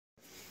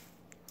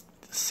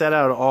set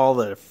out all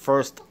the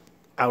first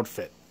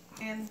outfit.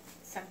 And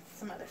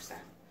some other stuff.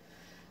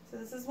 So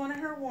this is one of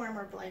her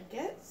warmer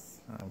blankets.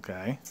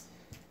 Okay.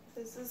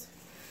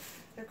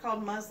 They're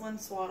called muslin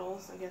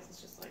swaddles. I guess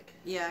it's just like.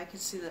 Yeah, I can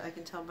see that. I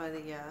can tell by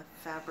the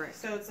fabric.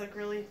 So it's like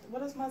really.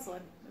 What is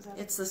muslin?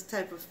 It's this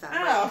type of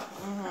fabric.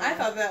 Oh, I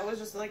thought that was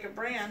just like a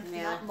brand.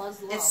 Yeah. Not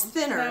muslin. It's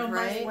thinner, No,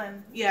 right?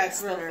 muslin. Yeah,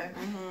 it's real thinner.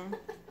 thin.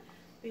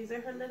 These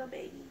are her little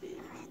baby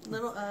boots.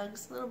 Little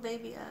Uggs, little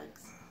baby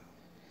Uggs.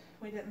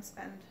 We didn't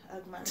spend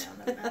Ugg money on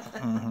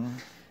them.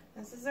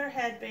 This is her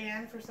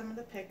headband for some of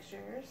the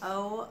pictures.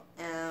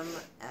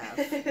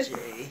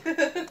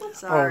 OMFG.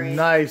 Sorry. Oh,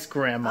 nice,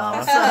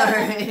 Grandma. Oh,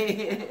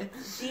 sorry.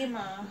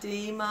 Dima.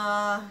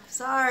 Dima.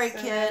 Sorry, So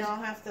kid. then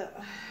I'll have to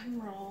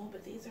unroll,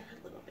 but these are her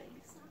little baby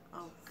socks.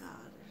 Oh, God.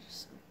 They're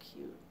so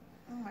cute.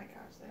 Oh, my gosh.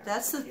 They are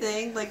That's so the cute.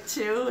 thing, like,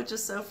 too, it's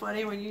just so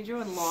funny when you're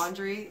doing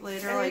laundry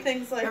later.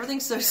 Everything's like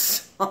everything's so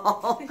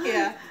small.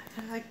 Yeah.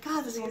 I'm like,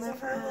 God, this will These are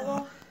never her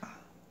little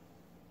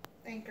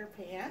anchor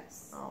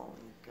pants. Oh,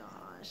 my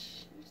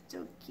gosh. You're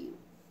so cute.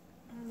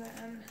 And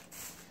then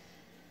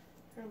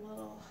her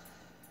little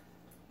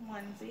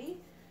onesie.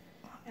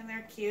 And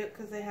they're cute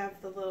because they have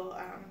the little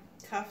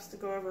cuffs to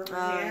go over her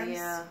hands.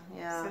 Yeah,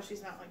 yeah. So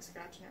she's not like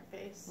scratching her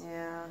face.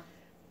 Yeah.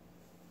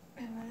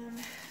 And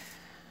then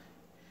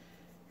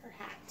her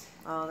hat.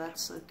 Oh,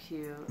 that's so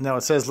cute. No,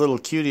 it says little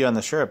cutie on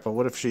the shirt, but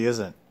what if she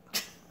isn't?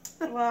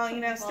 Well, you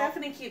know,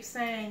 Stephanie keeps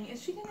saying,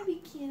 is she going to be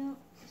cute?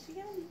 Is she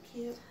going to be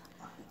cute?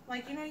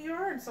 Like, you know, you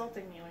are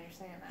insulting me when you're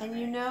saying that. And right?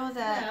 you know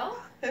that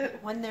No,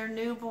 when they're it'd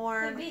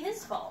newborn, be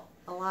his fault.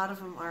 a lot of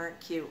them aren't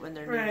cute when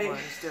they're Right.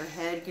 newborns. Their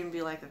head can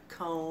be like a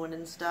cone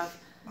and stuff.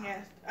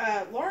 Yeah.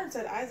 Lauren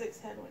said Isaac's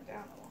head went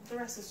down a little. The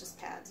rest is just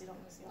pads. You don't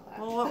want to see all that.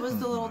 Well, what was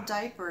the little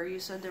diaper? You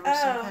said there was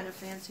some kind of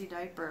fancy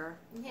diaper.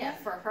 Yeah,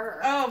 for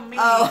her. Oh, me.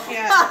 Oh.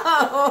 Yeah.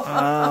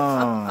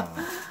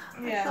 Oh.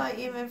 I Yeah. thought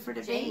you meant for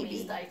the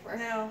Jamie's baby. diaper.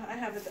 No, I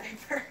have a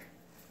diaper.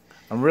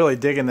 I'm really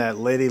digging that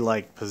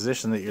ladylike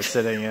position that you're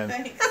sitting in.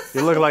 Thanks.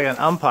 You look like an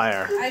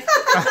umpire. I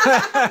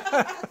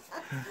could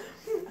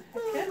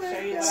show you what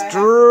I have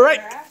Strike.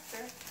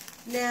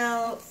 after.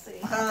 Now, Let's see.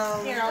 Here,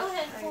 oh go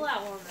ahead and pull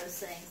out one of those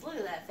things. Look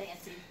at that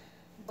fancy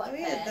butt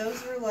yeah, pad.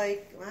 those were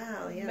like,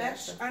 wow, yeah.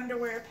 Mesh that's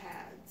underwear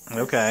pads.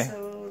 Okay.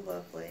 so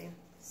lovely.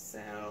 So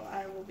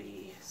I will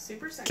be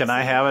super sexy. Can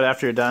I have it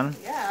after you're done?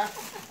 Yeah.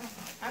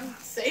 I'm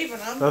saving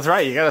them. That's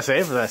right. You gotta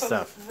save for that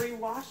stuff.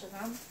 Rewashing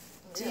them.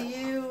 Do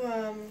you,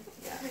 Yeah.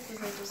 what was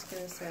I just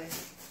going to say?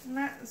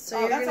 So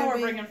you're that's gonna all we're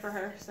be- bringing for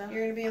her. So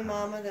You're going to be a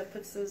mama that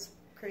puts those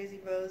crazy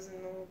bows in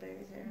the little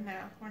baby's hair? no,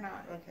 we're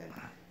not. Okay.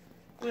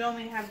 We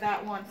only have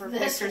that one for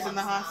This pictures in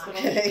the one's not. hospital.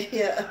 Okay,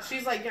 yeah.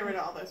 She's like, get rid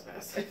of all those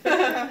bows.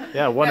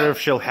 Yeah, I wonder No. if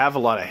she'll have a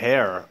lot of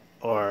hair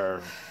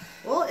or.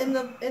 Well, in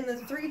the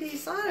 3D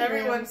sonogram,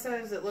 Everyone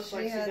says it looks she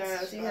like had, she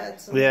does. she but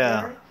had some Yeah.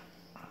 hair,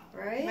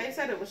 right? They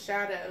said it was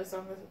shadows.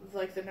 On the,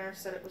 like the nurse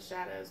said it was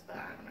shadows, but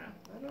I don't know.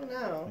 I don't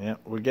know. Yeah,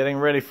 we're getting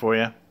ready for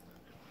you.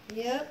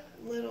 Yep,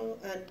 little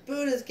and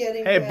Buddha's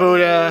getting Hey, ready.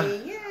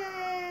 Buddha.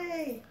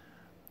 Yay!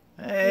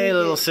 Hey,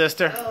 little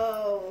sister.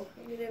 Oh,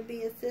 I'm gonna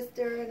be a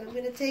sister, and I'm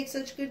gonna take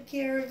such good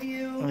care of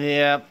you.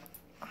 Yep.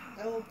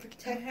 I will I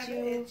protect have you.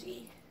 an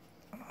itchy.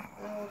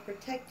 I will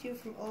protect you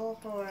from all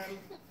harm.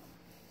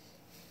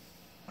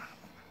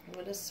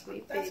 What a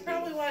sweet baby. That's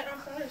probably why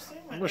Aunt Father's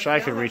saying I wish I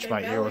could reach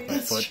my ear with my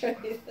That's foot.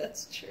 true.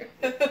 That's true.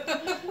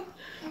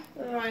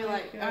 Probably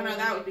like, oh no,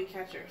 that would be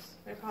catchers.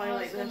 They're probably I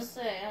was like gonna this.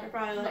 say, They're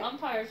probably the like,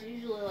 umpires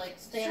usually like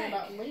standing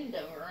Strike. up, leaned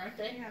over, aren't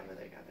they? yeah, but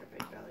they got their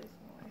big bellies.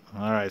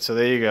 All right, so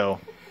there you go.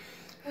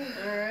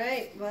 All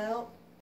right. Well,